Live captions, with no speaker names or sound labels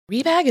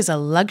Rebag is a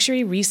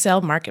luxury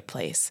resale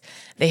marketplace.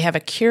 They have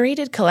a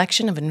curated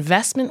collection of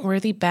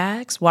investment-worthy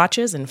bags,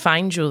 watches, and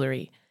fine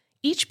jewelry.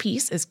 Each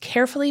piece is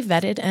carefully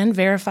vetted and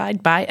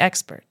verified by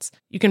experts.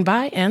 You can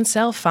buy and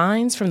sell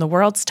finds from the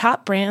world's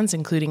top brands,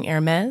 including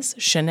Hermes,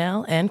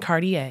 Chanel, and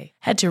Cartier.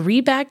 Head to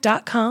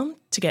Rebag.com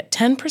to get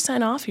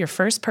 10% off your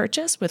first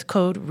purchase with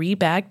code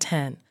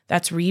REBAG10.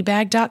 That's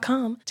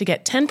Rebag.com to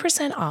get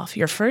 10% off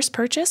your first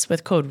purchase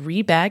with code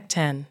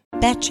REBAG10.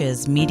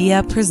 Betches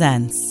Media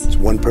presents. It's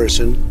one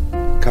person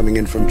coming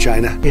in from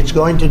China. It's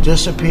going to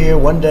disappear.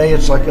 One day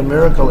it's like a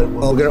miracle. It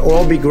will. We're going to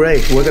all be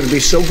great. We're going to be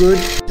so good.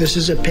 This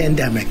is a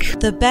pandemic.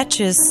 The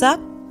Betches Sup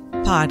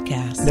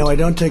podcast. No, I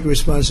don't take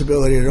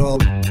responsibility at all.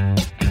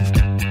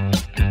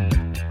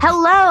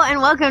 Hello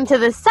and welcome to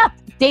the Sup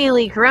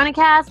Daily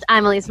CoronaCast.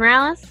 I'm Elise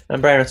Morales. I'm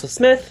Brian Russell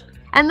Smith.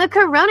 And the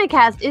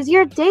CoronaCast is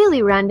your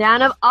daily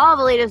rundown of all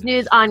the latest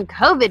news on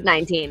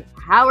COVID-19,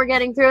 how we're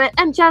getting through it,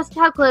 and just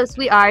how close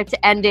we are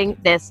to ending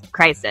this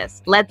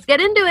crisis. Let's get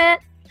into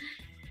it.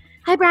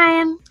 Hi,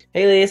 Brian.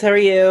 Hey, Elise. How are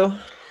you?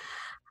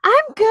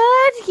 I'm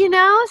good,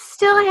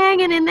 still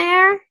hanging in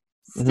there. It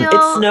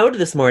snowed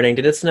this morning.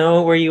 Did it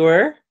snow where you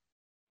were?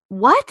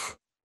 What?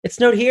 It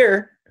snowed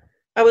here.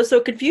 I was so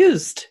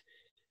confused.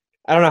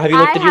 I don't know. Did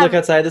you look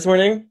outside this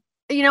morning?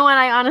 You know what?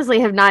 I honestly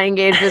have not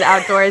engaged with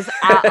outdoors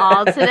at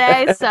all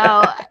today.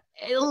 So,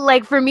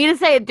 for me to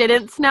say it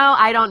didn't snow,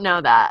 I don't know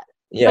that.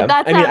 Yeah.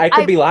 But I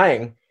could be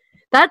lying.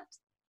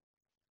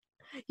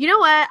 You know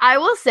what? I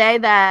will say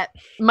that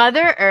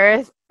Mother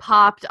Earth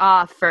popped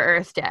off for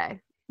Earth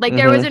Day.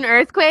 There was an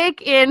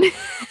earthquake in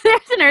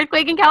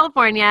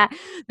California.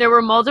 There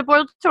were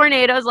multiple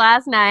tornadoes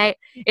last night.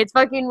 It's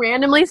fucking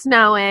randomly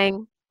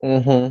snowing.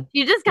 Mm-hmm.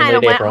 She just kind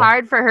of went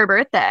hard for her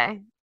birthday.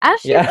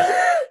 As she should.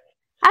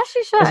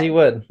 As she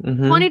would.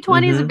 Mm-hmm.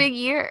 2020 is a big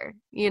year,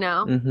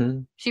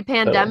 Mm-hmm. She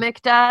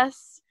pandemic'd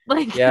us.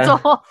 It's a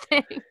whole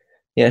thing.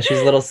 Yeah, she's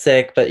a little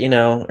sick, but,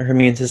 her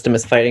immune system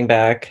is fighting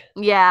back.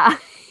 Yeah.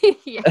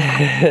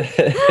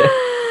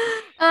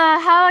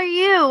 How are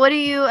you? What are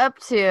you up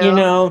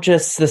to?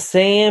 Just the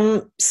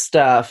same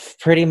stuff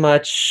pretty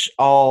much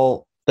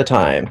all the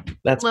time.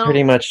 That's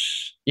pretty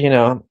much,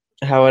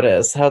 how it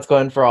is, how it's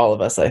going for all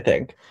of us, I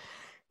think.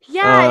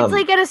 Yeah,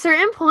 it's at a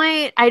certain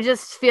point, I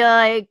just feel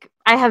like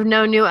I have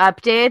no new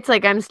updates.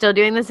 I'm still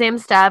doing the same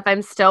stuff.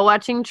 I'm still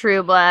watching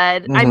True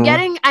Blood.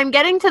 Mm-hmm. I'm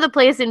getting to the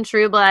place in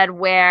True Blood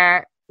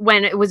where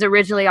when it was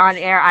originally on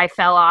air, I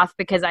fell off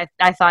because I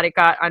thought it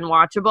got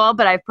unwatchable,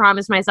 but I've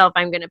promised myself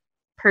I'm going to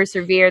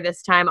persevere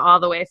this time all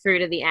the way through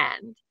to the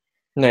end.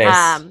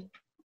 Nice.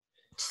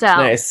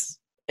 Nice.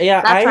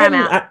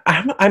 Yeah,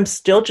 I'm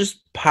still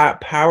just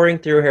powering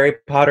through Harry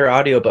Potter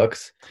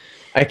audiobooks.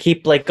 I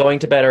keep going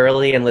to bed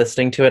early and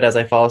listening to it as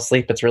I fall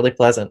asleep. It's really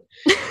pleasant.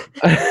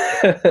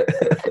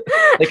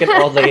 Like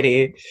an old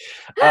lady.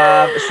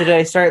 Should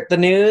I start the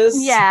news?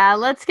 Yeah,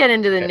 let's get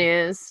into the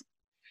news.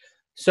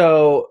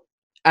 So,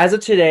 as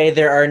of today,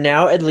 there are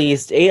now at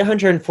least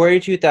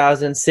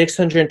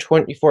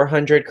 842,624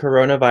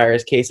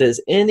 coronavirus cases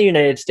in the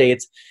United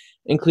States,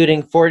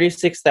 including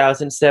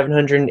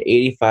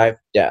 46,785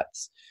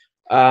 deaths.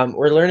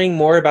 We're learning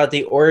more about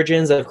the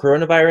origins of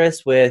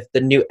coronavirus with the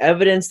new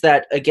evidence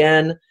that,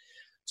 again,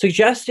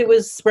 suggests it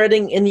was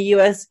spreading in the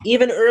U.S.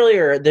 even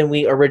earlier than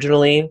we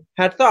originally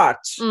had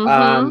thought.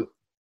 Mm-hmm.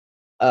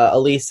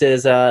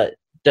 Elise's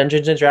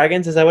Dungeons and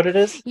Dragons, is that what it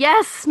is?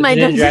 Yes, my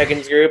Dungeons and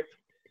Dragons group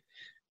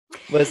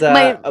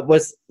my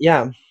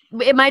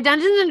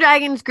Dungeons and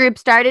Dragons group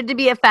started to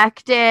be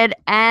affected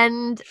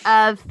end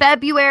of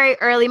February,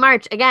 early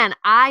March. Again,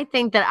 I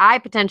think that I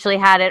potentially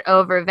had it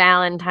over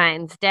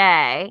Valentine's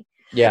Day.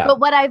 Yeah. But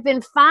what I've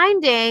been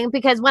finding,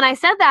 because when I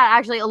said that,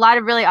 actually a lot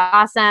of really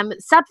awesome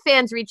SUP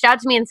fans reached out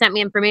to me and sent me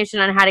information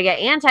on how to get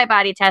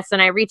antibody tests,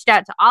 and I reached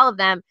out to all of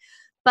them.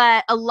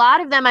 But a lot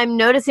of them I'm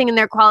noticing in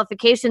their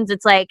qualifications,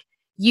 it's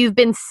you've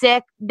been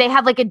sick. They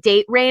have a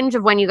date range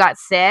of when you got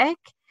sick,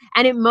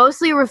 and it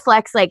mostly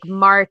reflects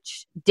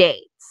March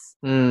dates.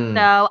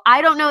 So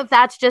I don't know if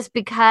that's just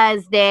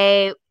because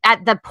they,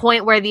 at the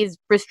point where these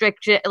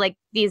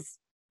these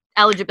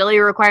eligibility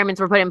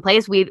requirements were put in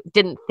place, we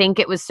didn't think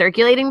it was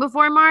circulating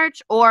before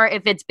March, or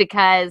if it's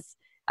because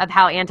of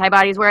how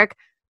antibodies work.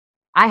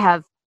 I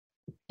have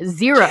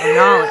zero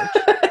knowledge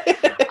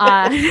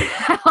on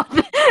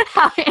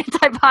how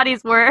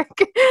antibodies work.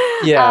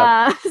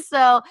 Yeah.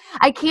 So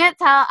I can't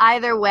tell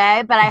either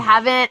way, but I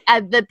haven't,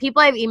 the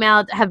people I've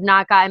emailed have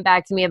not gotten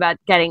back to me about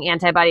getting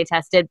antibody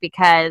tested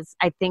because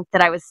I think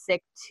that I was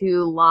sick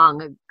too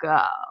long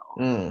ago.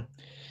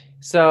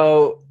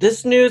 So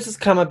this news has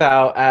come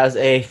about as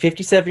a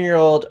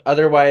 57-year-old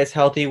otherwise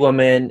healthy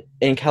woman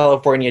in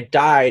California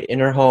died in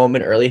her home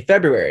in early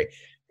February.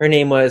 Her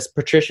name was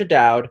Patricia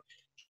Dowd.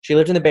 She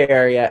lived in the Bay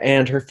Area,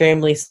 and her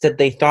family said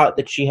they thought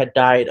that she had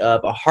died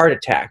of a heart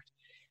attack.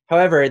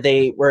 However,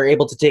 they were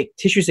able to take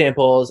tissue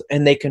samples,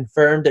 and they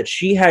confirmed that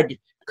she had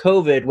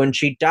COVID when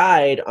she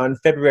died on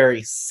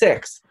February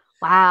 6th.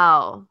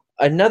 Wow.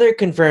 Another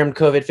confirmed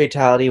COVID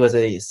fatality was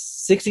a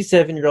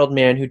 67-year-old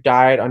man who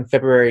died on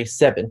February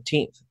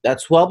 17th.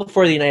 That's well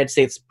before the United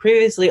States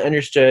previously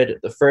understood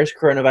the first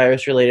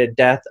coronavirus-related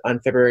death on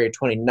February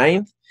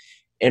 29th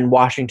in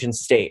Washington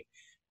state.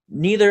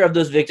 Neither of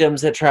those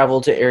victims had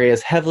traveled to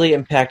areas heavily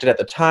impacted at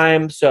the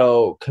time,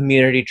 so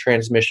community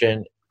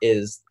transmission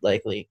is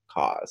likely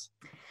cause.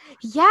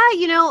 Yeah,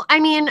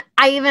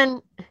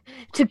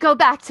 to go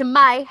back to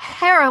my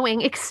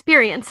harrowing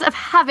experience of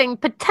having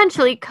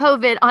potentially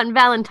COVID on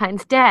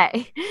Valentine's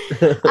Day,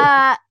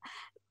 as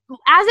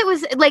it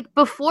was like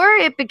before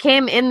it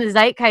became in the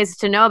zeitgeist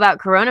to know about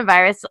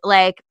coronavirus,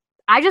 like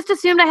I just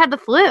assumed I had the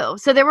flu.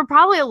 So there were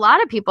probably a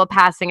lot of people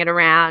passing it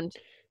around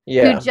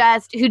who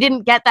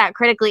didn't get that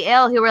critically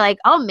ill, who were like,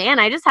 oh man,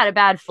 I just had a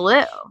bad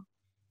flu.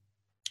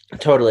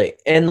 Totally.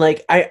 And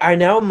like I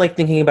now I'm like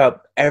thinking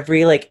about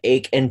every like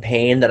ache and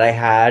pain that I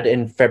had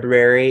in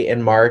February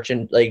and March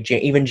and like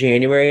even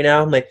January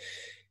now. I'm like,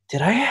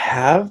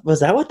 was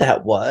that what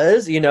that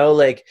was?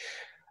 Like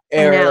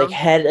or like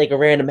head like a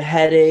random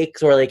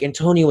headaches, or like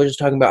Antonio was just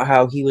talking about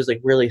how he was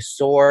like really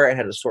sore and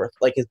had a sore,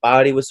 like his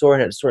body was sore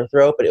and had a sore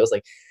throat, but it was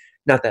like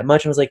not that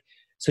much. I was like,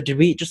 so did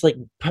we just like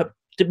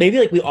maybe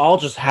like we all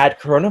just had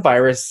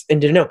coronavirus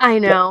and didn't know? I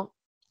know.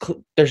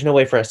 There's no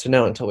way for us to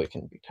know until we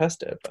can be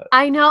tested. But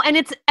I know, and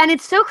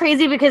it's so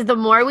crazy because the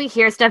more we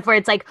hear stuff where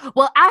it's like,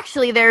 well,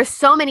 actually, there are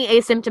so many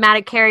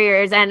asymptomatic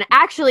carriers, and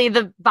actually,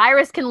 the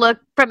virus can look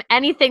from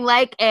anything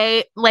like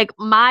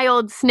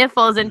mild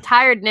sniffles and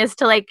tiredness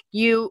to like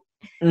you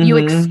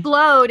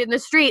explode in the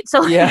street.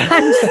 So so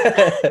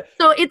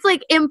it's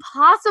like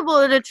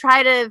impossible to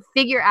try to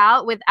figure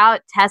out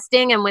without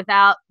testing and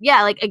without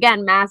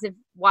again massive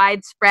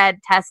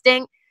widespread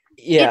testing.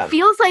 Yeah. It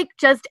feels like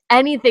just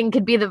anything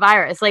could be the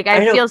virus. Like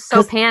I feel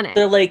so panicked.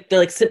 They're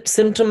like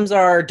symptoms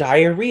are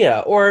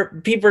diarrhea or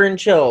fever and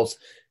chills.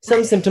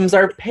 Some symptoms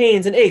are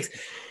pains and aches.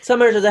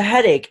 Some are just a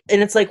headache.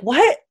 And it's like,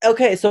 what?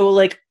 Okay, so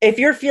like if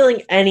you're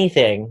feeling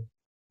anything,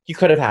 you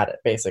could have had it,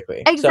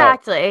 basically.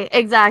 Exactly.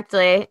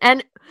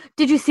 And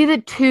did you see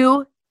that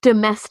 2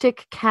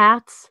 domestic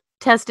cats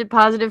tested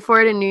positive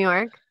for it in New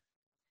York?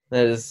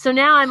 That is so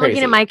now I'm crazy.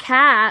 Looking at my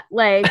cat,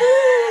 like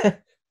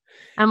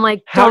I'm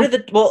like, how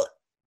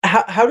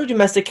do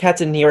domestic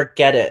cats in New York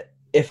get it?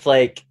 If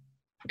like,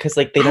 because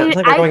like they don't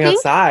they're going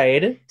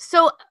outside.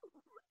 So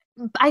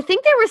I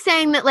think they were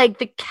saying that like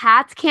the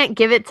cats can't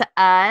give it to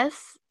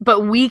us,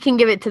 but we can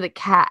give it to the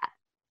cat.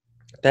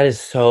 That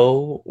is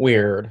so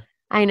weird.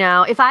 I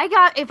know. If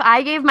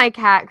I gave my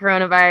cat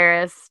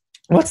coronavirus,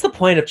 what's the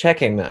point of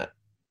checking that?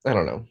 I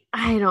don't know.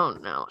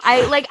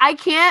 I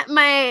can't.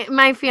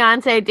 My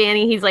fiance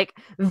Danny, he's like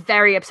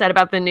very upset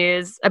about the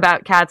news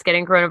about cats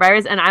getting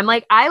coronavirus, and I'm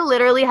like, I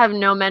literally have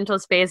no mental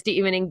space to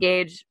even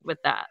engage with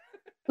that.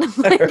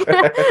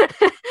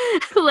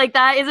 Like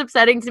that is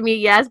upsetting to me,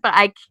 yes, but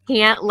I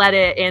can't let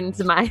it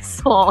into my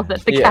soul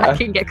that the cat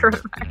can get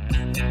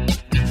coronavirus.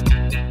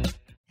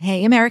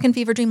 Hey, American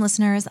Fever Dream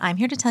listeners, I'm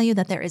here to tell you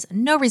that there is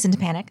no reason to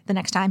panic the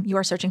next time you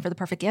are searching for the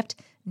perfect gift.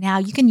 Now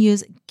you can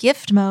use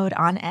gift mode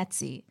on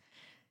Etsy.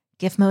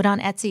 Gift mode on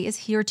Etsy is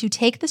here to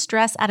take the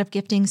stress out of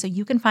gifting so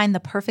you can find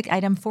the perfect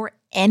item for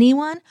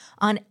anyone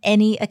on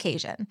any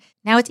occasion.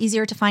 Now it's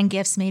easier to find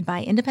gifts made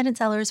by independent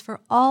sellers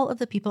for all of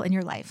the people in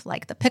your life,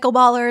 like the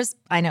pickleballers,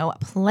 I know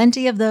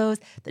plenty of those,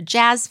 the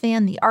jazz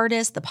fan, the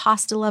artist, the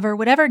pasta lover,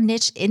 whatever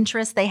niche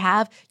interest they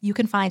have, you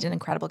can find an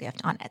incredible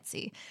gift on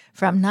Etsy.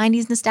 From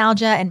 90s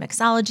nostalgia and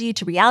mixology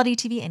to reality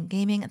TV and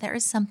gaming, there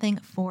is something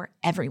for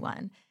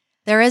everyone.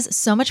 There is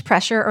so much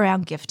pressure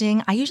around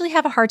gifting. I usually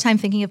have a hard time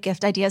thinking of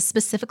gift ideas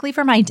specifically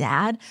for my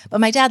dad,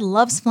 but my dad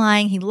loves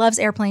flying, he loves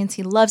airplanes,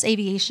 he loves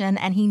aviation,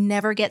 and he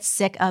never gets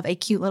sick of a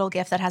cute little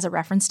gift that has a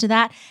reference to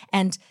that.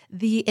 And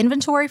the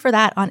inventory for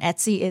that on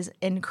Etsy is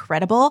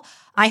incredible.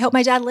 I hope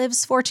my dad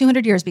lives for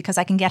 200 years because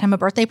I can get him a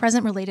birthday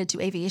present related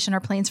to aviation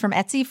or planes from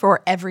Etsy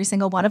for every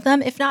single one of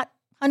them, if not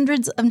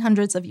hundreds and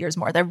hundreds of years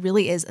more. There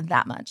really is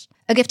that much.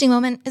 A gifting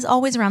moment is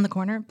always around the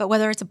corner, but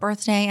whether it's a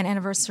birthday, an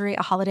anniversary,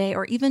 a holiday,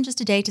 or even just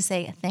a day to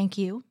say thank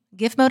you,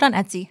 Gift Mode on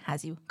Etsy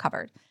has you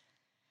covered.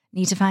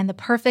 Need to find the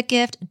perfect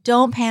gift?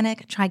 Don't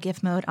panic. Try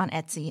Gift Mode on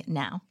Etsy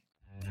now.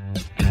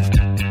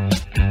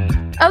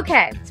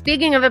 Okay,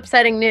 speaking of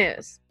upsetting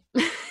news.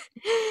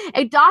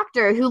 A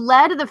doctor who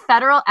led the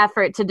federal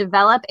effort to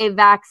develop a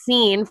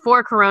vaccine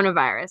for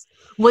coronavirus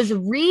was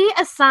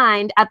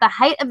reassigned at the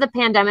height of the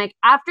pandemic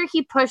after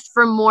he pushed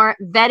for more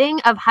vetting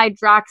of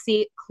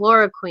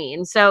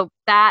hydroxychloroquine. So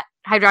that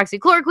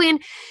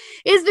hydroxychloroquine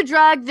is the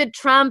drug that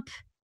Trump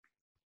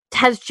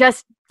has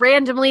just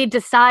randomly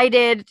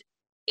decided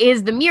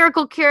is the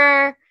miracle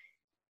cure.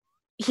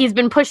 He's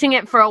been pushing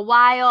it for a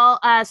while.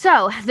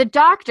 So the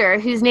doctor,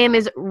 whose name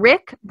is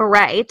Rick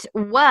Bright,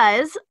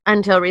 was,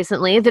 until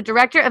recently, the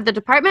director of the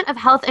Department of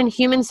Health and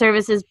Human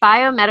Services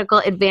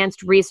Biomedical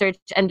Advanced Research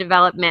and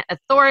Development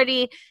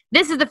Authority.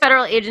 This is the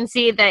federal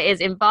agency that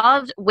is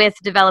involved with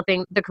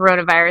developing the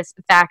coronavirus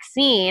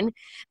vaccine.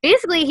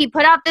 Basically, he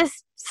put out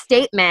this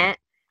statement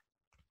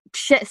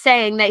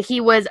saying that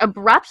he was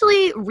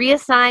abruptly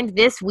reassigned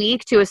this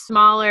week to a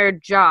smaller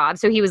job.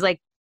 So he was like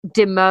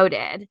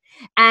demoted.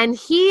 And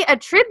he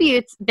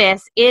attributes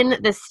this in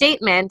the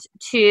statement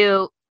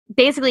to,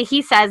 basically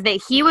he says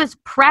that he was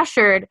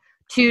pressured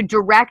to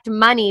direct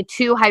money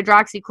to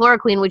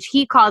hydroxychloroquine, which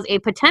he calls a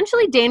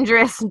potentially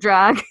dangerous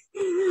drug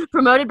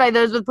promoted by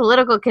those with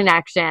political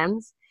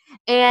connections.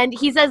 And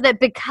he says that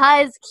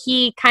because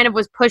he kind of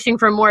was pushing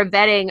for more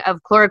vetting of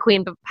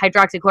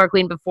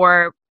hydroxychloroquine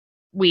before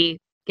we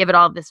give it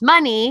all this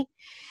money,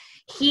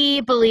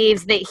 he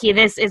believes that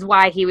this is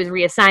why he was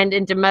reassigned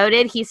and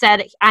demoted. He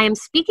said, "I am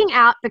speaking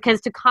out because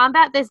to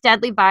combat this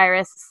deadly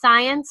virus,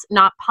 science,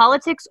 not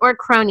politics or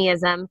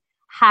cronyism,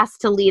 has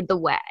to lead the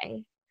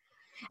way."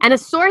 And a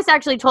source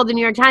actually told the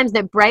New York Times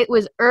that Bright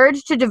was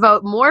urged to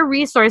devote more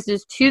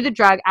resources to the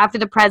drug after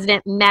the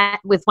president met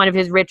with one of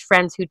his rich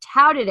friends who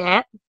touted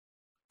it.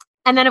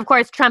 And then, of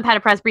course, Trump had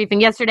a press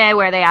briefing yesterday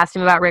where they asked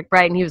him about Rick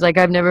Bright, and he was like,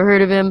 "I've never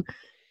heard of him."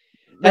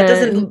 That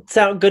doesn't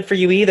sound good for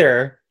you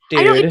either,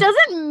 dude. I know, it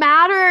doesn't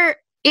matter.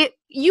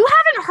 You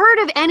haven't heard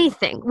of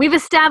anything. We've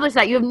established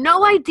that. You have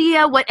no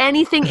idea what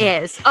anything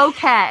is.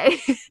 Okay.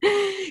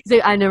 He's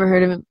like, "I never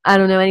heard of him. I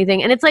don't know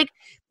anything." And it's like,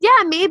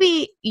 yeah,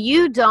 maybe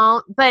you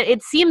don't, but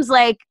it seems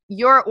like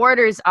your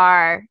orders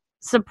are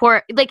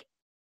support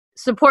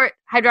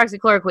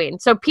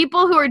hydroxychloroquine. So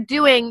people who are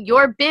doing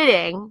your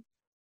bidding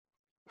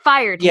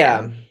fired him.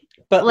 Yeah,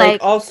 but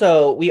like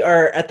also we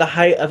are at the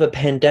height of a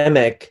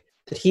pandemic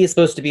that he is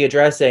supposed to be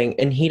addressing,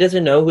 and he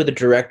doesn't know who the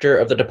director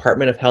of the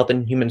Department of Health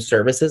and Human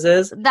Services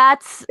is.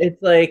 That's a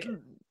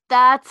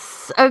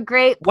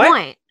great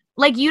point.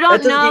 Like, you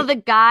don't know the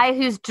guy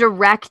who's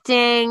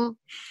directing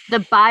the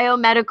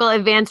Biomedical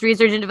Advanced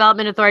Research and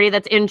Development Authority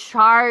that's in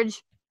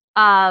charge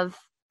of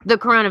the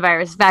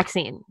coronavirus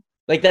vaccine.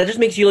 Like, that just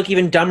makes you look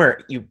even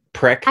dumber, you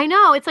prick. I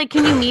know. It's like,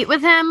 can you meet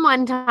with him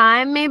one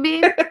time,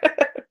 maybe?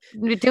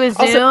 Do a Zoom?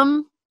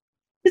 Also,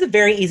 it's a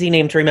very easy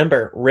name to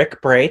remember.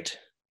 Rick Bright.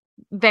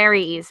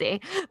 Very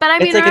easy. But I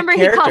mean, like remember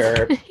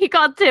he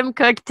called Tim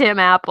Cook Tim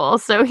Apple,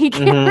 so he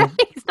can't,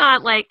 he's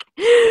not like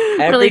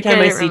Every really time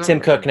I see Tim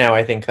Cook now,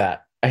 I think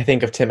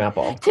of Tim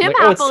Apple. Tim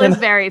Apple is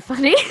very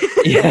funny.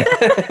 Yeah.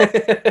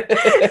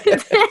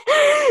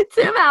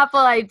 Tim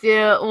Apple, I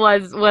do,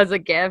 was a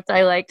gift.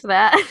 I liked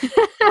that.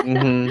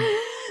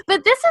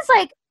 But this is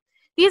like,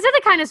 these are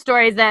the kind of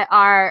stories that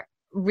are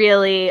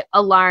really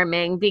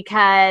alarming,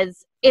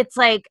 because it's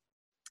like,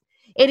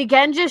 it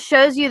again just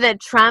shows you that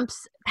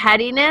Trump's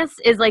pettiness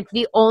is like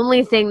the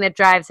only thing that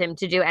drives him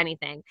to do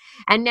anything.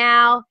 And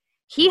now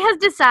he has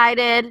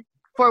decided,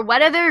 for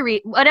whatever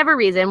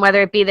reason,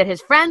 whether it be that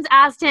his friends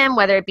asked him,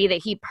 whether it be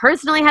that he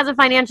personally has a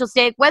financial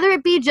stake, whether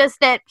it be just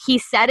that he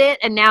said it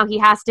and now he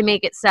has to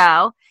make it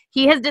so,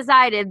 he has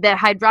decided that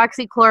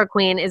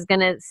hydroxychloroquine is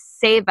going to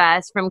save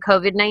us from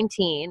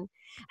COVID-19.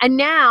 And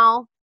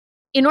now,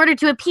 in order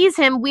to appease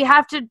him, we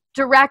have to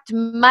direct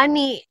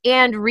money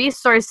and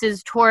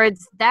resources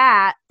towards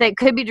that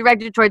could be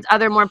directed towards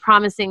other more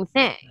promising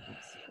things.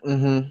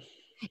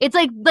 It's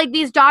like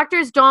these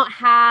doctors don't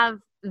have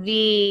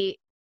the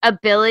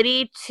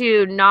ability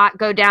to not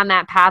go down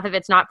that path if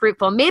it's not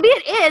fruitful. Maybe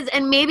it is,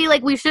 and maybe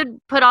like we should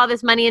put all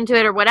this money into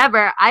it or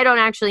whatever. I don't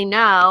actually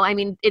know. I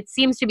mean, it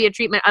seems to be a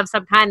treatment of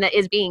some kind that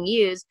is being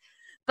used.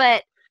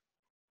 But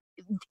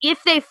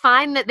if they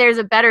find that there's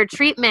a better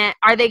treatment,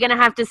 are they going to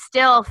have to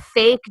still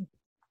pay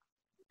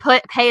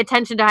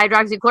attention to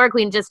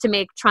hydroxychloroquine just to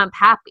make Trump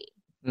happy?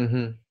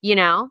 You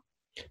know?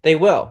 They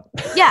will.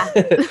 Yeah.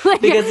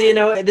 Because,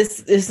 this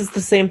is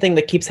the same thing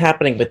that keeps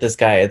happening with this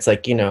guy. It's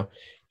like,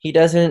 he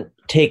doesn't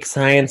take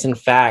science and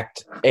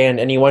fact, and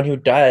anyone who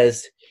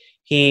does,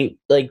 he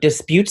like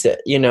disputes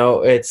it.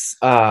 It's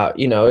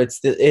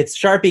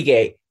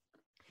Sharpiegate.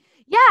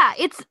 Yeah,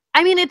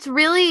 it's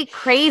really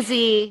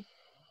crazy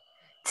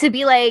to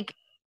be like,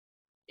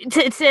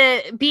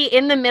 to be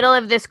in the middle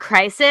of this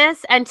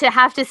crisis and to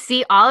have to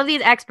see all of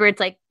these experts,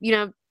 like,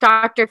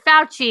 Dr.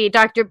 Fauci,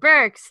 Dr.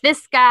 Birx,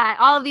 this guy,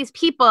 all of these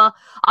people,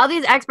 all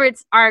these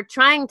experts are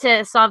trying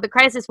to solve the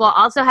crisis while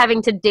also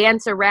having to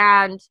dance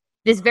around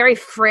this very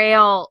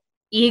frail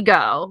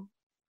ego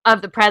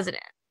of the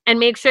president and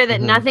make sure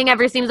that nothing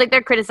ever seems like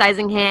they're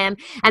criticizing him,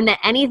 and that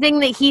anything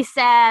that he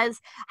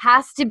says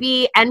has to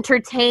be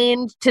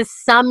entertained to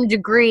some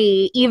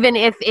degree, even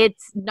if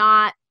it's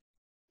not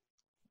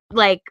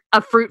like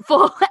a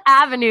fruitful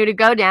avenue to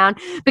go down,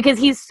 because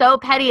he's so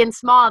petty and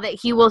small that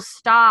he will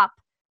stop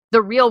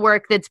the real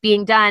work that's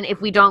being done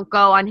if we don't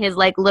go on his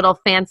like little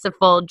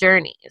fanciful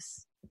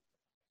journeys.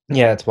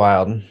 Yeah, it's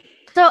wild.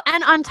 So,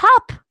 and on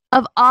top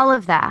of all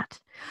of that,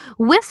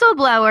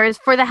 whistleblowers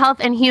for the Health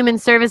and Human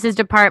Services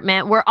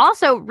Department were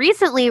also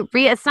recently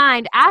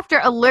reassigned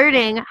after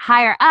alerting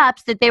higher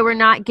ups that they were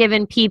not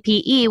given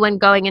PPE when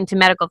going into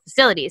medical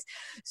facilities.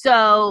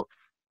 So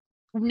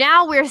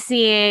now we're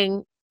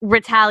seeing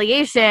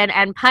retaliation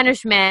and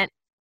punishment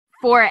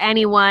for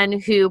anyone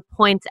who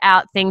points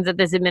out things that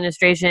this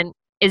administration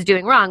is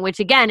doing wrong, which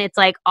again, it's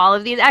like all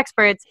of these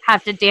experts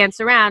have to dance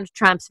around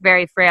Trump's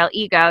very frail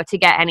ego to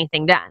get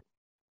anything done.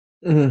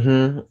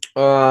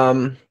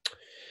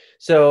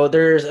 So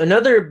there's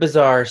another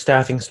bizarre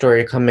staffing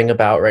story coming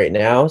about right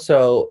now.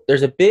 So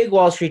there's a big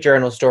Wall Street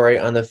Journal story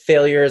on the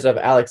failures of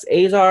Alex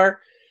Azar,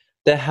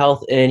 the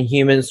Health and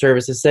Human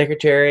Services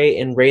Secretary,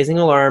 in raising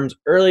alarms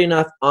early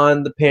enough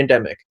on the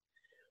pandemic.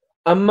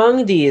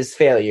 Among these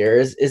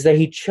failures is that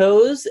he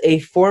chose a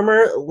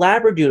former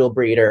Labradoodle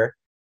breeder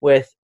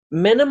with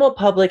minimal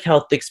public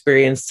health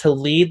experience to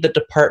lead the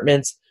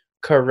department's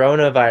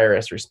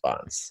coronavirus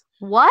response.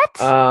 What?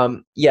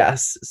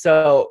 Yes.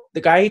 So the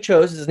guy he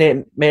chose is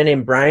a man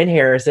named Brian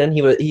Harrison.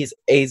 He's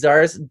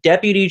Azar's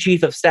deputy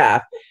chief of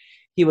staff.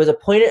 He was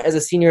appointed as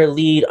a senior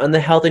lead on the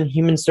Health and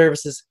Human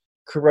Services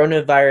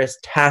Coronavirus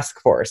Task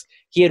Force.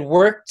 He had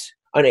worked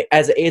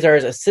as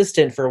Azar's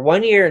assistant for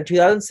 1 year in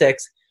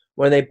 2006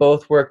 when they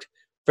both worked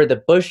for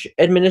the Bush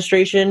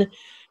administration.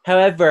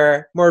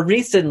 However, more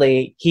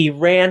recently, he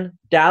ran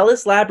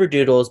Dallas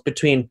Labradoodles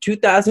between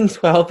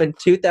 2012 and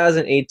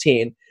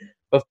 2018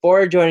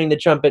 before joining the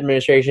Trump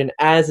administration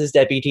as his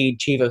deputy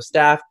chief of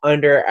staff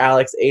under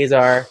Alex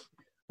Azar,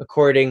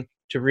 according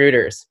to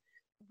Reuters.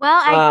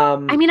 Well,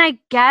 I mean, I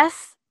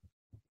guess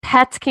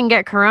pets can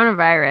get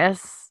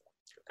coronavirus.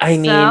 I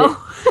mean,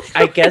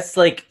 I guess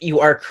like you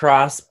are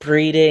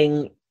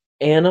crossbreeding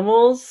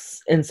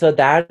animals, and so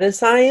that is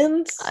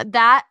science.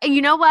 That,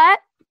 you know what?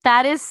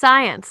 That is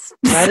science.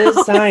 That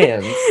is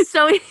science.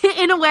 So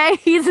in a way,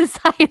 he's a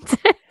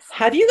scientist.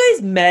 Have you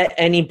guys met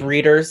any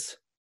breeders?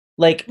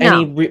 Like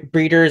any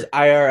breeders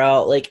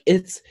IRL? Like,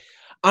 it's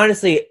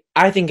honestly,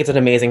 I think it's an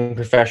amazing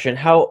profession.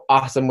 How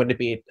awesome would it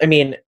be? I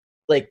mean,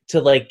 like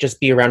to like just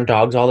be around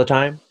dogs all the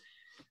time.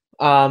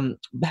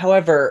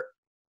 However,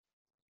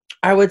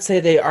 I would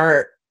say they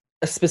are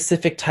a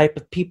specific type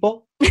of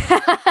people.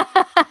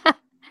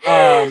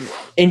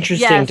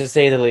 Interesting to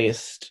say the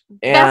least.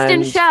 Best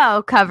in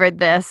Show covered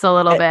this a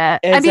little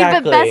bit. Exactly. I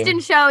mean, but Best in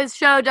Show is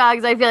show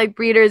dogs. I feel like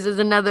breeders is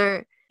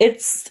another.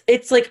 It's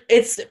like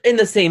it's in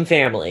the same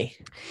family.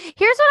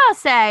 Here's what I'll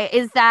say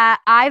is that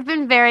I've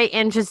been very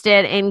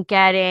interested in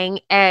getting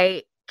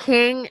a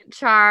King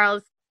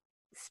Charles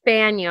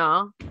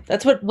Spaniel.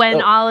 That's what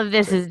when all of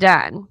this is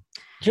done.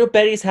 Do you know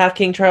Betty's half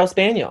King Charles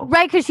Spaniel?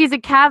 Right, because she's a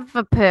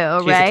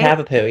Cavapoo, right? She's a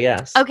Cavapoo,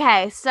 yes.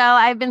 Okay, so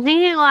I've been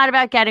thinking a lot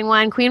about getting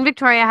one. Queen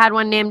Victoria had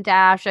one named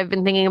Dash. I've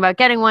been thinking about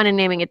getting one and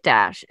naming it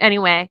Dash.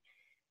 Anyway,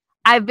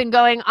 I've been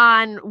going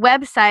on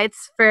websites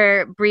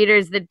for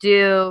breeders that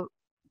do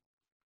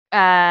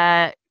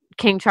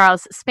King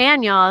Charles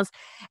Spaniels,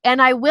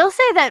 and I will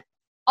say that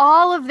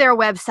all of their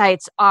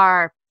websites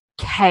are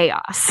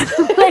chaos.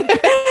 like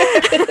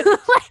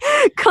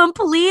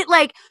complete,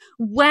 like,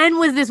 when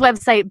was this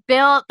website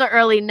built? The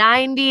early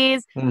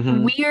 90s.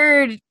 Mm-hmm.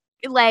 Weird,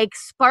 like,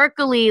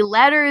 sparkly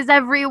letters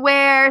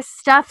everywhere.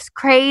 Stuff's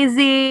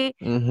crazy.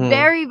 Mm-hmm.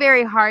 Very,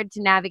 very hard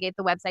to navigate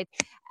the website.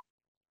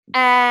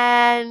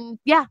 And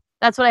yeah,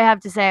 that's what I have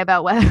to say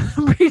about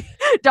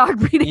dog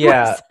breeding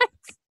websites.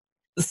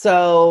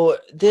 So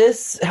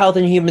this Health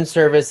and Human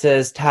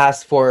Services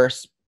Task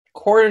Force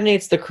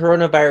coordinates the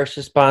coronavirus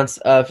response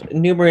of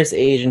numerous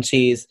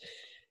agencies,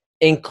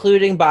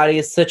 including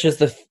bodies such as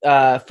the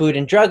Food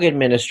and Drug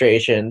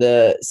Administration,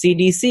 the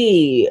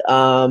CDC,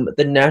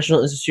 the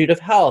National Institute of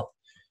Health.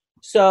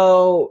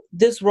 So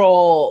this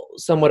role,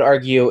 some would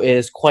argue,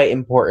 is quite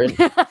important.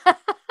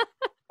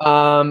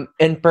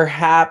 And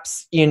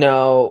perhaps,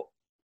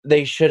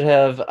 they should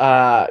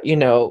have,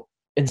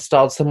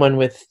 installed someone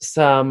with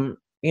some,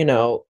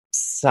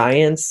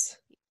 science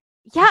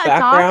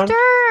background. A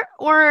doctor,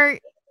 or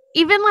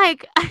even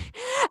like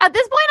at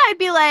this point I'd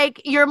be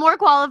like, you're more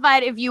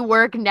qualified if you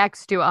work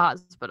next to a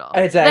hospital.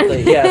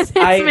 Exactly. Yes.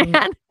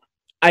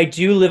 I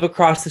do live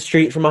across the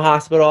street from a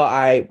hospital.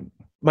 I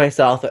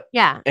myself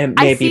am maybe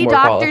I see more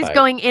doctors qualified.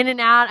 Going in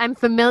and out. I'm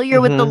familiar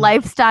with the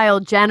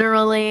lifestyle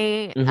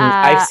generally.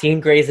 I've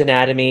seen Grey's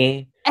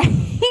Anatomy.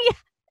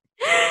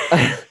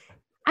 I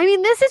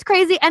mean, this is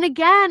crazy. And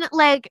again,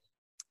 like,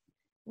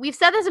 we've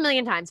said this a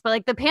million times, but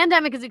like the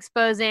pandemic is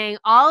exposing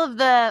all of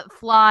the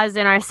flaws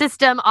in our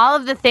system, all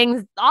of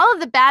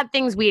the bad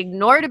things we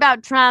ignored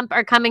about Trump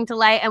are coming to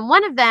light. And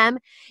one of them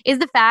is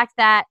the fact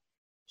that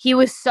he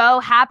was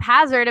so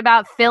haphazard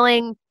about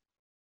filling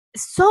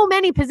so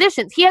many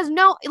positions. He has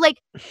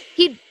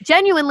he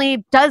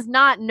genuinely does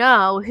not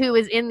know who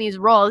is in these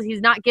roles.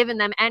 He's not given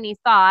them any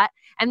thought.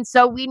 And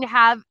so we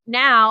have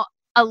now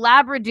a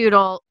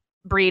Labradoodle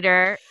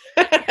breeder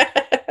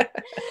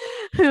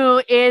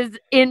who is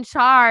in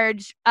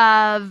charge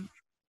of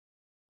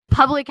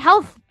public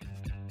health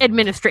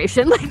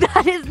administration. Like,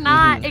 that is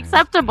not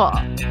acceptable.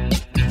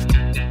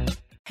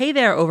 Hey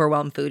there,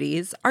 overwhelmed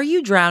foodies. Are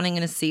you drowning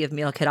in a sea of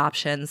meal kit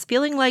options,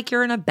 feeling like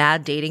you're in a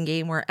bad dating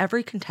game where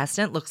every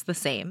contestant looks the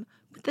same,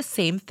 with the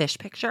same fish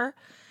picture?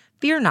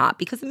 Fear not,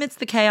 because amidst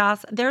the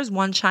chaos, there's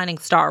one shining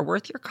star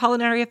worth your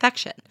culinary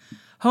affection.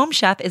 Home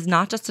Chef is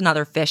not just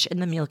another fish in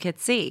the meal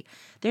kit sea.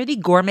 They're the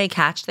gourmet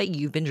catch that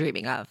you've been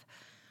dreaming of.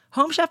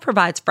 Home Chef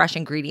provides fresh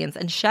ingredients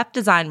and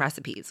chef-design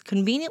recipes,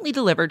 conveniently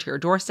delivered to your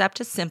doorstep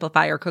to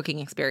simplify your cooking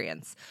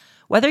experience.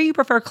 Whether you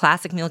prefer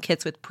classic meal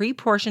kits with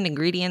pre-portioned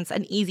ingredients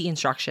and easy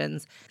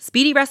instructions,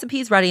 speedy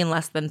recipes ready in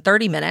less than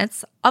 30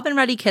 minutes,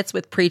 oven-ready kits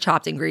with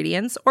pre-chopped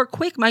ingredients, or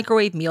quick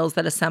microwave meals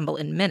that assemble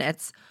in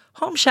minutes,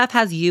 Home Chef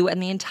has you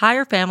and the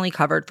entire family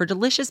covered for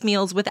delicious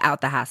meals without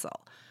the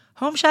hassle.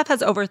 Home Chef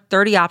has over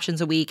 30 options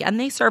a week, and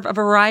they serve a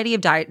variety of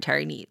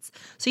dietary needs,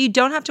 so you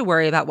don't have to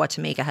worry about what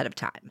to make ahead of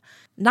time.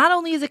 Not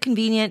only is it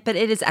convenient, but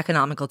it is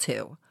economical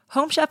too.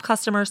 Home Chef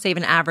customers save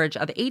an average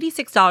of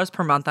 $86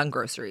 per month on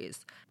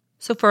groceries.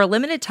 So for a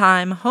limited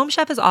time, Home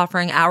Chef is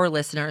offering our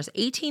listeners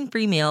 18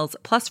 free meals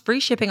plus free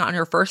shipping on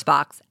your first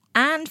box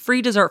and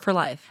free dessert for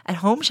life at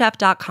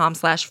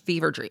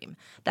homechef.com/feverdream.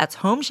 That's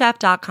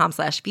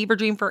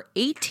homechef.com/feverdream for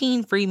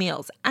 18 free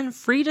meals and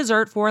free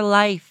dessert for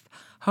life.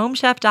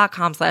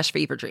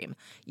 homechef.com/feverdream.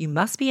 You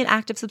must be an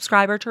active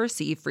subscriber to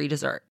receive free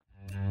dessert.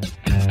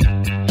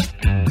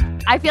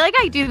 I feel like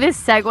I do this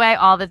segue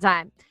all the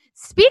time.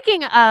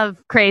 Speaking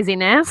of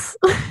craziness,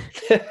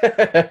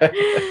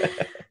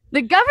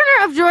 the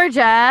governor of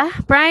Georgia,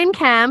 Brian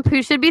Kemp,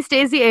 who should be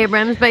Stacey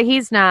Abrams, but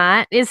he's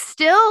not, is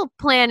still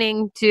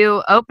planning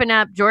to open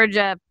up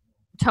Georgia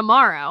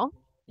tomorrow.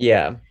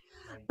 Yeah.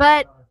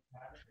 But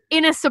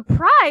in a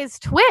surprise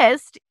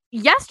twist,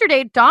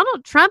 yesterday,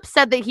 Donald Trump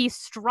said that he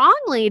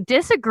strongly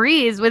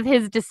disagrees with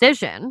his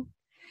decision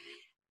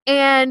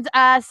and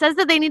says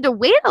that they need to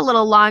wait a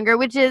little longer,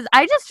 which is,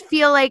 I just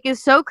feel like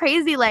is so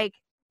crazy. Like,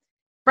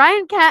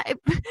 Brian Kemp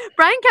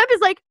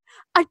is like,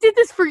 I did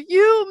this for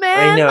you,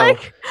 man. I know.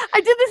 Like,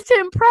 I did this to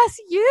impress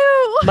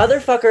you.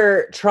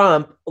 Motherfucker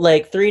Trump,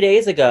 like 3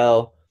 days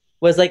ago,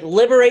 was like,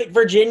 liberate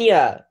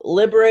Virginia,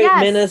 liberate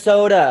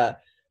Minnesota.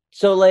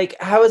 So, like,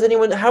 how are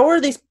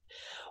these?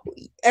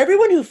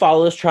 Everyone who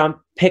follows Trump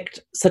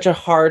picked such a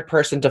hard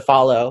person to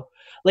follow.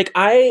 Like,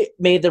 I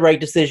made the right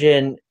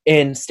decision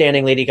in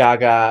standing Lady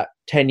Gaga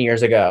 10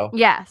 years ago.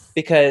 Yes.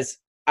 Because,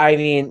 I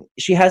mean,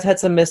 she has had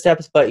some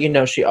missteps, but,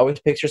 she always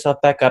picks herself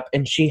back up,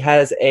 and she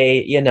has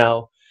a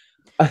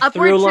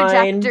upward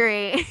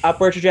trajectory.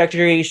 Upward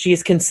trajectory.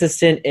 She's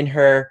consistent in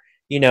her,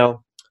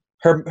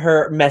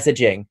 her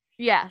messaging.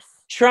 Yes.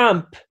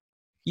 Trump,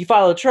 you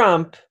follow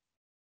Trump,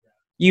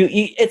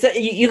 you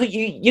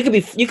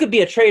could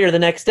be a traitor the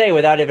next day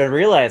without even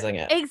realizing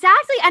it.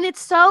 Exactly. And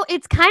it's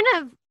kind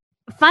of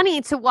funny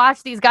to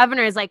watch these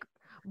governors like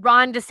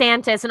Ron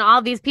DeSantis and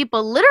all these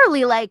people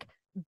literally like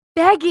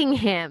begging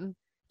him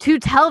to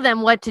tell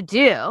them what to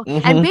do.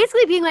 Mm-hmm. And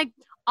basically being like,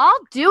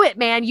 I'll do it,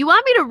 man. You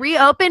want me to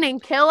reopen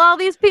and kill all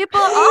these people?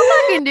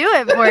 I'll fucking do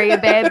it for you,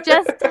 babe.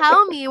 Just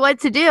tell me what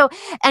to do.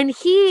 And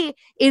he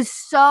is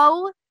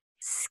so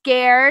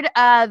scared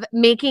of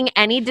making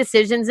any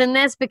decisions in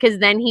this because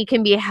then he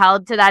can be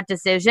held to that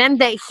decision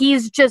that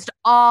he's just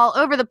all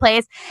over the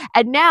place.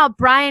 And now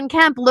Brian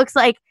Kemp looks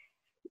like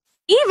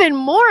even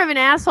more of an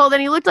asshole than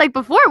he looked like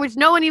before, which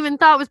no one even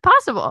thought was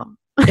possible.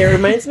 It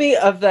reminds me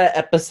of that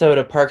episode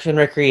of Parks and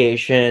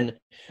Recreation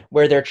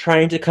where they're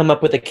trying to come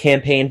up with a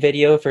campaign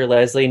video for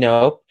Leslie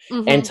Knope.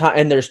 Mm-hmm.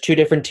 And there's two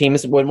different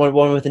teams, one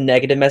with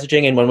negative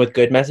messaging and one with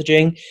good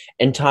messaging.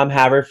 And Tom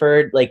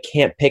Haverford like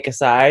can't pick a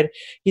side.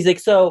 He's like,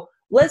 so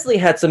Leslie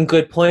had some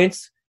good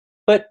points,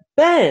 but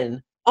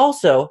Ben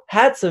also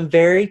had some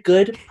very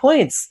good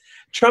points.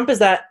 Trump is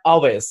that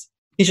always.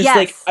 He's just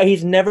like,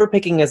 he's never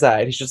picking a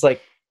side. He's just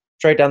like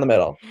straight down the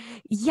middle.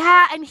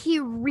 Yeah, and he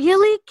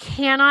really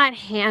cannot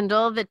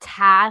handle the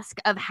task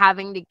of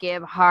having to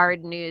give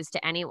hard news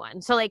to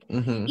anyone. So, like,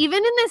 even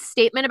in this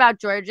statement about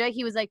Georgia,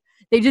 he was like,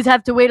 they just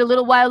have to wait a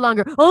little while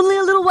longer. Only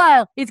a little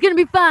while. It's going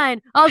to be fine.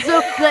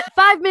 Also,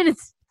 5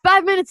 minutes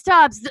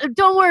tops.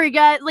 Don't worry,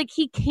 guys. Like,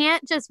 he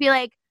can't just be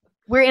like,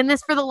 we're in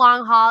this for the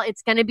long haul.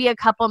 It's going to be a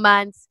couple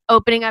months.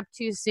 Opening up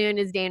too soon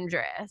is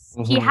dangerous.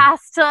 Mm-hmm. He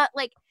has to,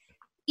 like,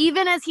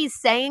 even as he's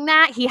saying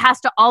that, he has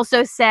to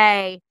also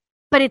say,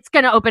 but it's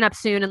going to open up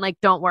soon and like,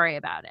 don't worry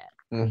about it.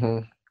 Mm-hmm.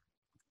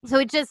 So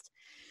it's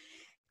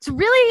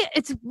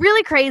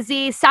really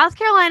crazy. South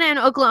Carolina and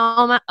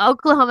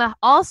Oklahoma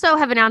also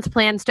have announced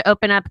plans to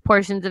open up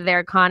portions of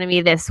their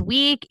economy this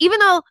week, even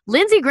though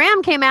Lindsey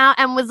Graham came out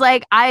and was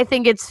like, I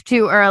think it's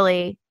too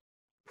early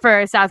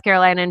for South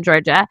Carolina and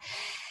Georgia.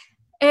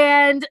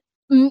 And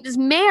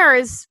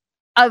mayors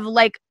of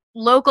like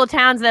local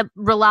towns that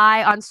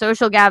rely on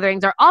social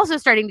gatherings are also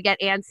starting to get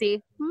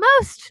antsy,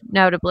 most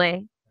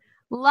notably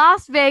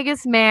Las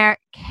Vegas Mayor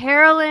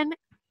Carolyn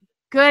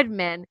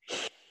Goodman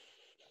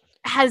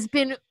has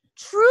been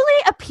truly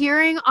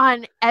appearing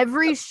on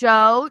every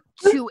show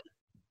to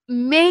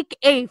make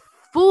a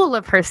fool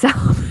of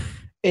herself.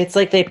 It's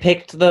like they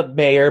picked the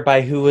mayor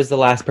by who was the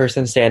last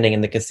person standing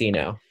in the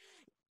casino.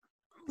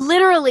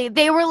 Literally,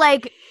 they were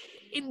like,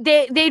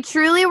 they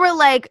truly were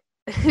like,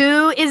 went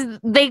to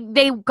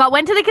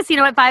the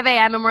casino at 5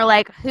 a.m. and were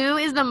like, who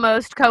is the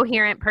most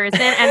coherent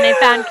person? And they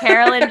found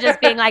Carolyn just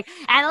being like,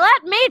 and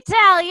let me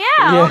tell you.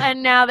 Yeah.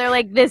 And now they're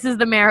like, this is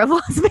the mayor of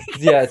Las Vegas.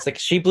 Yeah, it's like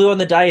she blew on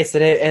the dice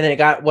and it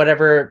got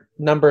whatever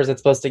numbers it's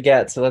supposed to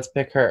get. So let's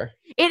pick her.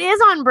 It is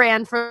on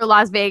brand for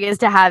Las Vegas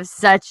to have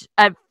such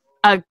a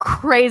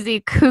crazy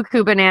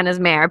cuckoo bananas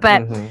mayor.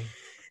 But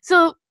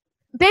so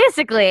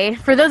basically,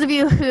 for those of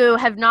you who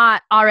have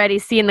not already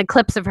seen the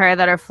clips of her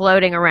that are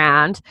floating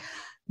around,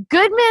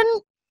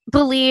 Goodman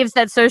believes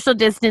that social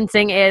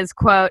distancing is,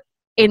 quote,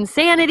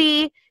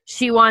 insanity.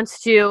 She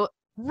wants to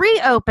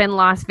reopen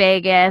Las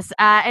Vegas,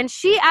 and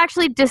she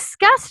actually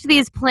discussed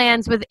these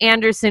plans with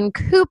Anderson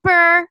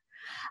Cooper.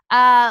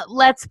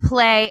 Let's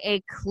play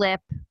a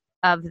clip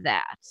of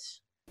that.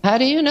 How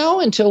do you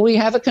know until we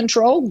have a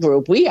control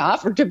group? We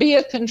offered to be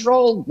a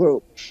control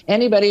group.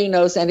 Anybody who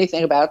knows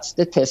anything about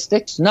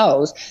statistics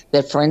knows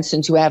that, for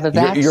instance, you have a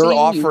vaccine. You're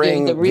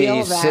offering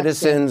the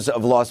citizens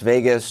of Las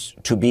Vegas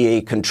to be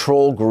a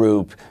control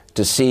group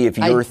to see if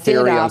your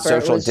theory on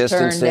social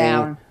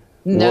distancing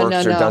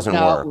works or doesn't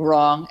work.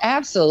 Wrong.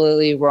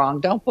 Absolutely wrong.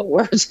 Don't put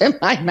words in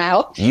my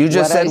mouth. You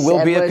just said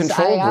we'll be a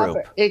control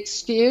group.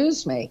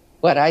 Excuse me.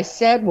 What I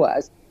said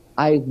was,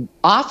 I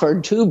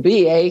offered to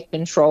be a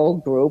control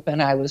group,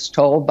 and I was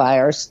told by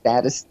our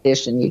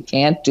statistician, you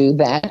can't do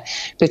that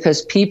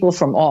because people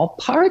from all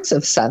parts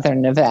of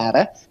Southern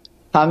Nevada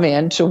come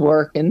in to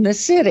work in the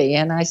city.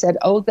 And I said,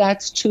 oh,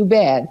 that's too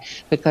bad,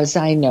 because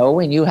I know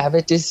when you have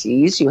a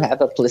disease, you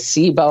have a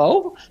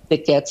placebo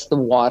that gets the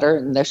water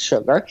and the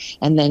sugar,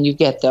 and then you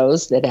get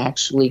those that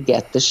actually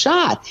get the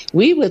shot.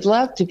 We would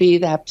love to be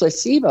that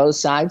placebo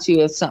side so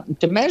you have something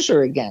to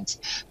measure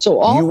against. So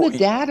all the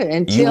data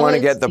until you want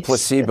to get the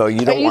placebo.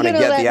 You don't want to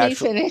get the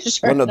actual.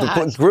 Well, no,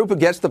 the group who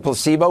gets the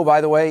placebo, by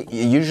the way,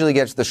 usually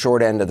gets the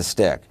short end of the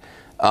stick.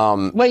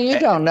 Well, you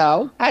don't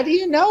know. How do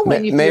you know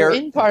when you're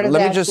in part of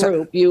that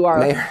group? You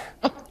are.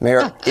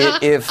 Mayor,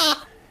 if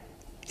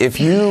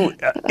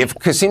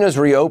casinos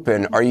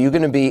reopen, are you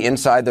going to be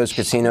inside those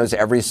casinos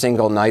every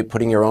single night,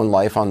 putting your own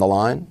life on the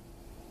line?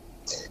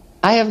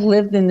 I have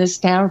lived in this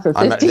town for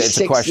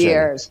 56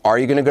 years. Are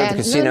you going to go to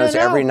the casinos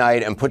every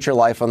night and put your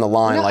life on the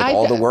line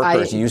all the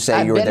workers you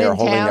say you were there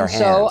holding their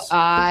hands?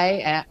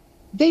 So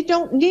they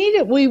don't need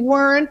it. We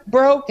weren't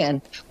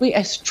broken. We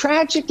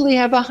tragically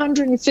have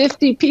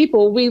 150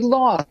 people we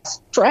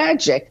lost.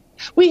 Tragic.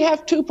 We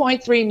have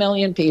 2.3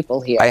 million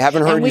people here. I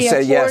haven't heard you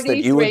say yes that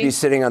you would be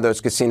sitting on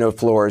those casino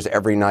floors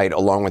every night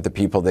along with the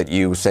people that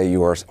you say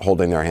you are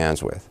holding their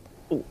hands with.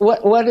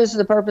 What is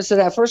the purpose of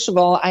that? First of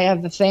all, I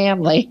have the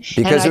family.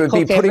 Because it would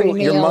be putting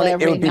your money.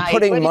 It would be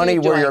putting money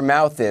where your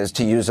mouth is,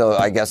 to use a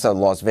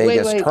Las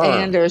Vegas term.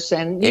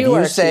 Anderson, if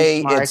you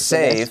say it's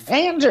safe,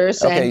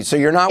 Anderson. Okay, so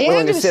you're not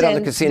willing to sit on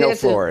the casino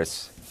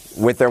floors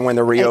with them when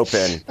they're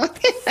reopened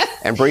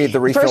and breathe the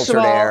refiltered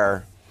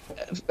air.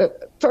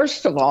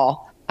 First of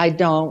all, I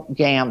don't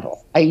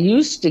gamble. I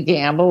used to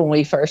gamble when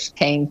we first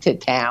came to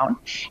town.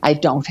 I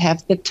don't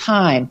have the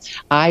time.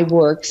 I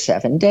work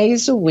 7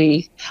 days a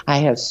week. I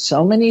have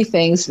so many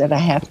things that I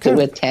have to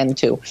attend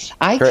to.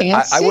 I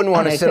can't sit I wouldn't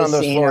want to sit on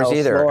those floors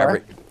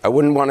either. I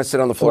wouldn't want to sit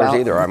on the floors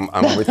either.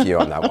 I'm with you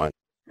on that one.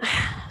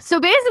 So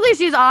basically,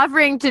 she's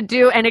offering to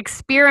do an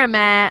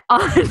experiment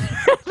on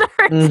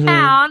her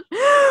town,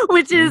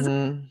 which is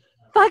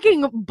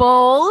fucking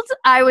bold,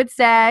 I would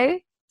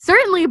say.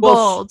 Certainly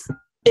bold.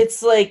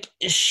 It's like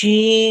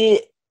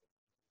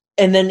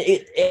and then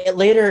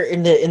later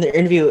in the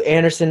interview,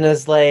 Anderson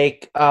is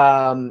like,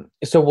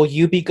 so will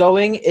you be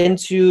going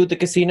into the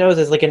casinos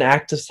as like an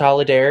act of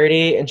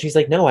solidarity? And she's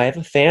like, no, I have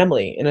a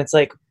family. And it's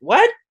like,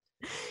 what?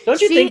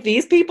 Don't you think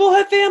these people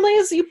have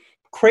families, you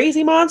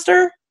crazy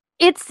monster?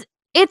 It's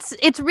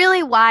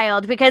really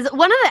wild, because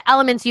one of the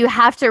elements you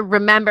have to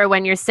remember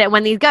when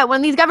these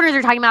governors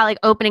are talking about like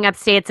opening up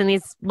states, and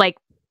these like,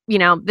 you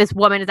know, this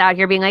woman is out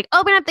here being like,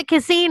 open up the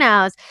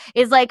casinos,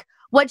 is like,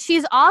 what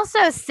she's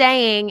also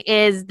saying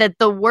is that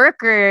the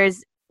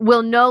workers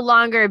will no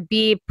longer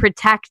be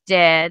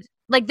protected.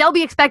 Like, they'll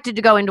be expected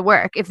to go into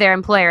work if their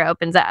employer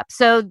opens up.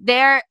 So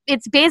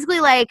it's basically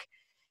like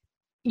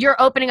you're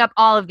opening up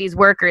all of these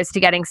workers to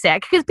getting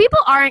sick, because people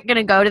aren't going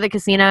to go to the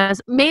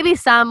casinos. Maybe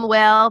some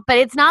will, but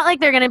it's not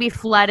like they're going to be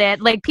flooded.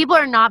 Like, people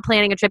are not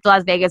planning a trip to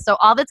Las Vegas. So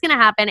all that's going to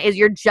happen is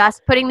you're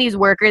just putting these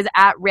workers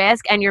at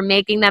risk, and you're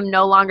making them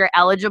no longer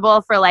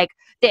eligible for like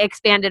the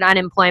expanded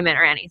unemployment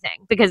or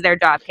anything because their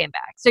job came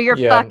back. So you're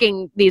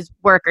fucking these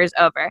workers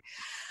over.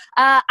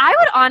 I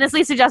would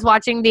honestly suggest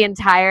watching the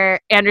entire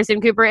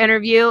Anderson Cooper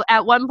interview.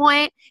 At one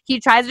point, he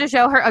tries to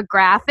show her a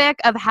graphic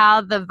of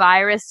how the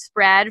virus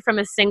spread from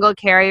a single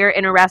carrier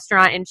in a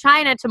restaurant in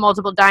China to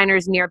multiple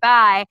diners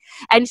nearby,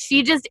 and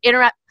she just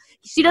interrupts.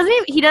 He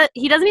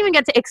doesn't even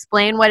get to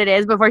explain what it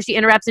is before she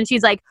interrupts, and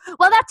she's like,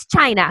 well, that's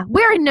China.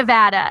 We're in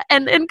Nevada.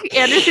 And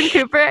Anderson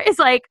Cooper is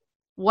like,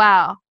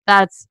 wow,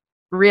 that's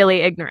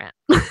really ignorant.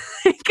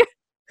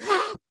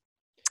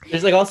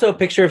 There's like also a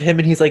picture of him,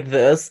 and he's like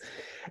this,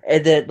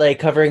 and then like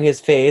covering his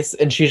face,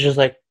 and she's just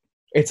like,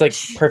 it's like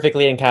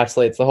perfectly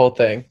encapsulates the whole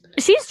thing.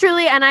 She's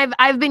truly, and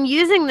I've been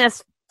using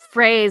this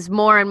phrase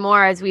more and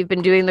more as we've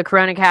been doing the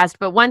Corona Cast,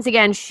 but once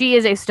again, she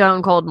is a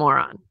stone cold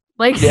moron.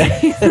 Like,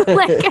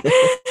 like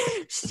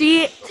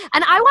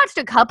and I watched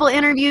a couple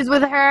interviews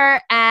with her,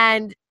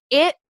 and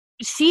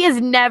she is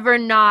never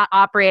not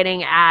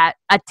operating at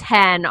a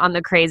 10 on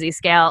the crazy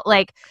scale.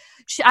 Like,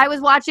 I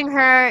was watching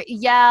her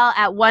yell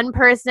at one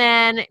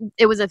person.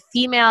 It was a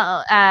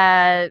female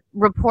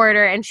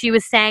reporter, and she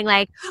was saying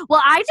like,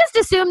 well, I just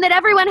assume that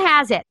everyone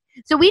has it.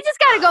 So we just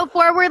got to go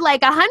forward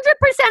like 100%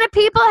 of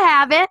people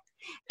have it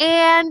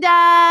and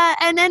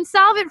then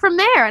solve it from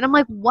there. And I'm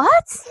like,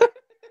 what?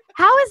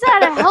 How is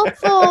that a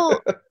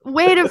helpful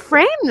way to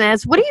frame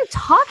this? What are you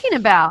talking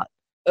about?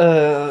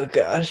 Oh,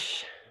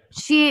 gosh.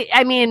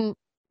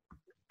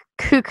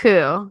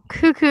 Cuckoo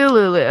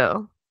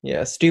Lulu.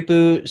 Yeah,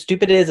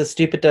 stupid is as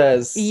stupid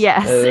does.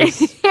 Yes,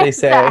 they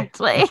say.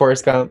 Exactly.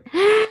 Forrest Gump.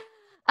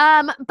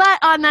 But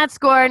on that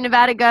score,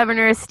 Nevada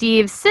Governor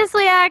Steve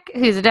Sisolak,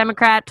 who's a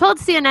Democrat, told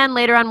CNN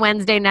later on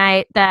Wednesday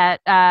night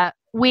that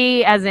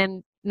we, as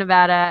in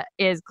Nevada,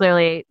 is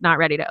clearly not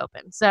ready to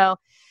open. So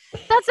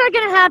that's not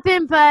going to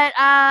happen. But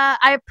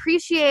I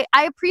appreciate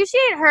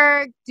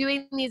her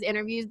doing these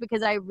interviews,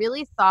 because I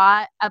really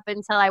thought up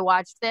until I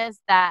watched this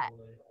that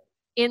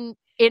in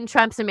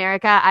Trump's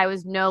America, I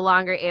was no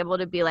longer able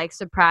to be like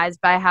surprised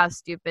by how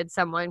stupid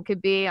someone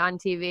could be on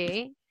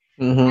TV.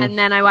 Mm-hmm. And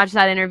then I watched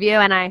that interview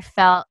and I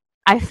felt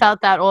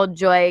that old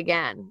joy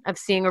again of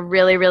seeing a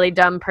really, really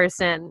dumb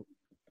person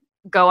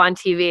go on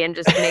TV and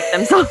just make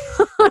themselves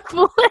look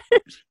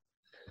foolish.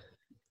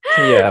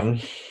 Yeah.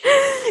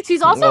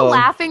 She's also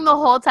laughing the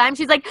whole time.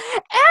 She's like,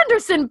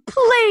 Anderson,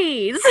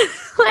 please.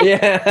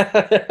 Yeah.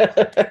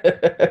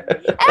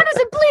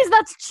 Anderson, please,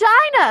 that's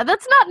China.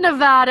 That's not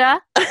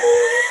Nevada.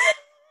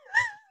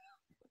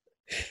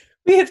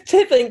 We have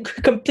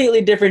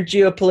completely different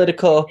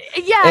geopolitical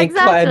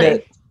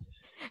climate.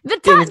 They're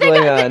a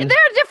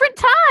different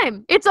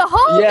time. It's a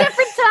whole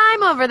different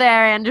time over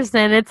there,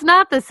 Anderson. It's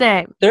not the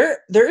same.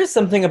 There is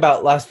something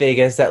about Las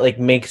Vegas that like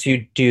makes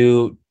you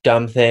do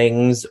dumb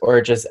things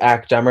or just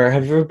act dumber.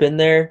 Have you ever been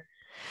there?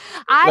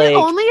 I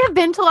only have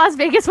been to Las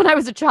Vegas when I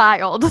was a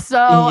child. So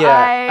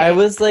I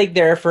was like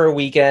there for a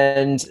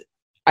weekend.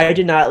 I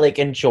did not like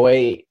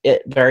enjoy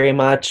it very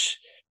much.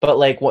 But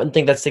like one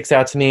thing that sticks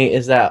out to me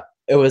is that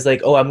it was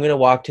like, oh, I'm going to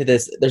walk to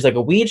this. There's like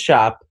a weed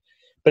shop,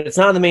 but it's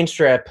not on the main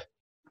strip.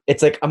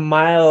 It's like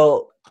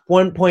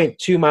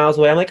 1.2 miles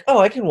away. I'm like, oh,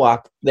 I can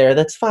walk there.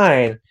 That's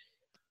fine.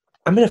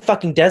 I'm in a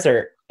fucking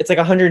desert. It's like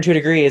 102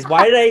 degrees.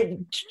 Why did I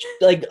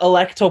like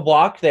elect to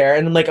walk there?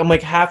 And I'm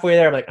like halfway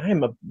there. I'm like,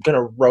 I'm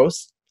gonna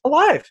roast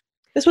alive.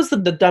 This was the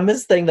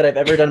dumbest thing that I've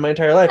ever done in my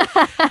entire life.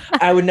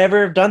 I would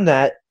never have done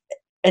that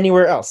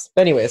anywhere else.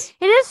 Anyways,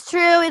 it is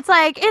true. It's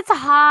like it's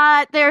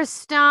hot. There's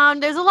stone.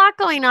 There's a lot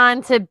going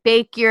on to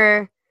bake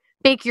your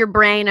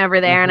brain over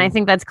there, and I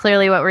think that's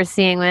clearly what we're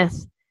seeing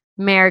with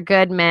Mayor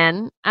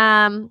Goodman.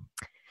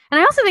 And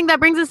I also think that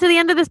brings us to the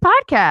end of this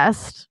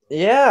podcast.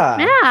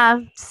 Yeah.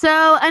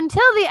 So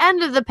until the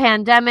end of the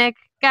pandemic,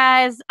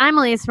 guys, I'm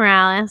Elise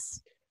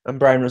Morales. I'm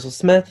Brian Russell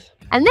Smith.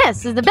 And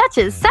this is the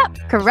Betches Sup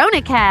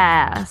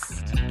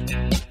CoronaCast.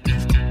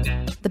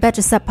 The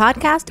Betches Sup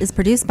podcast is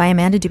produced by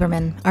Amanda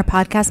Duberman. Our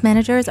podcast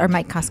managers are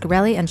Mike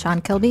Coscarelli and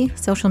Sean Kilby.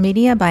 Social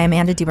media by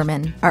Amanda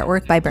Duberman.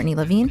 Artwork by Brittany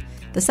Levine.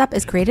 The Sup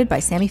is created by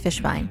Sammy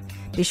Fishbein.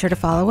 Be sure to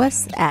follow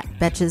us at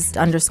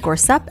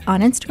Betches_Sup on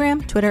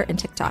Instagram, Twitter, and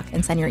TikTok,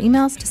 and send your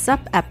emails to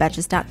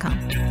sup@betches.com.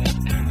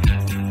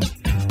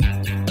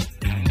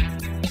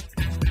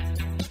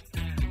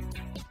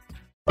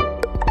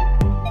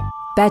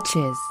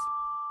 Betches.